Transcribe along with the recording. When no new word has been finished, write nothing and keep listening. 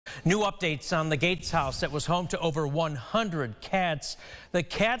New updates on the Gates house that was home to over 100 cats. The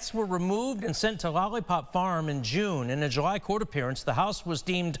cats were removed and sent to Lollipop Farm in June. In a July court appearance, the house was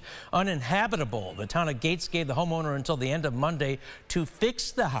deemed uninhabitable. The town of Gates gave the homeowner until the end of Monday to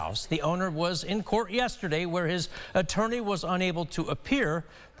fix the house. The owner was in court yesterday where his attorney was unable to appear,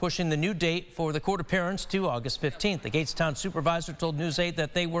 pushing the new date for the court appearance to August 15th. The Gates town supervisor told News 8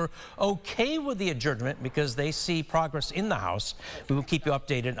 that they were okay with the adjournment because they see progress in the house. We will keep you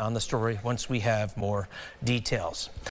updated on the story once we have more details.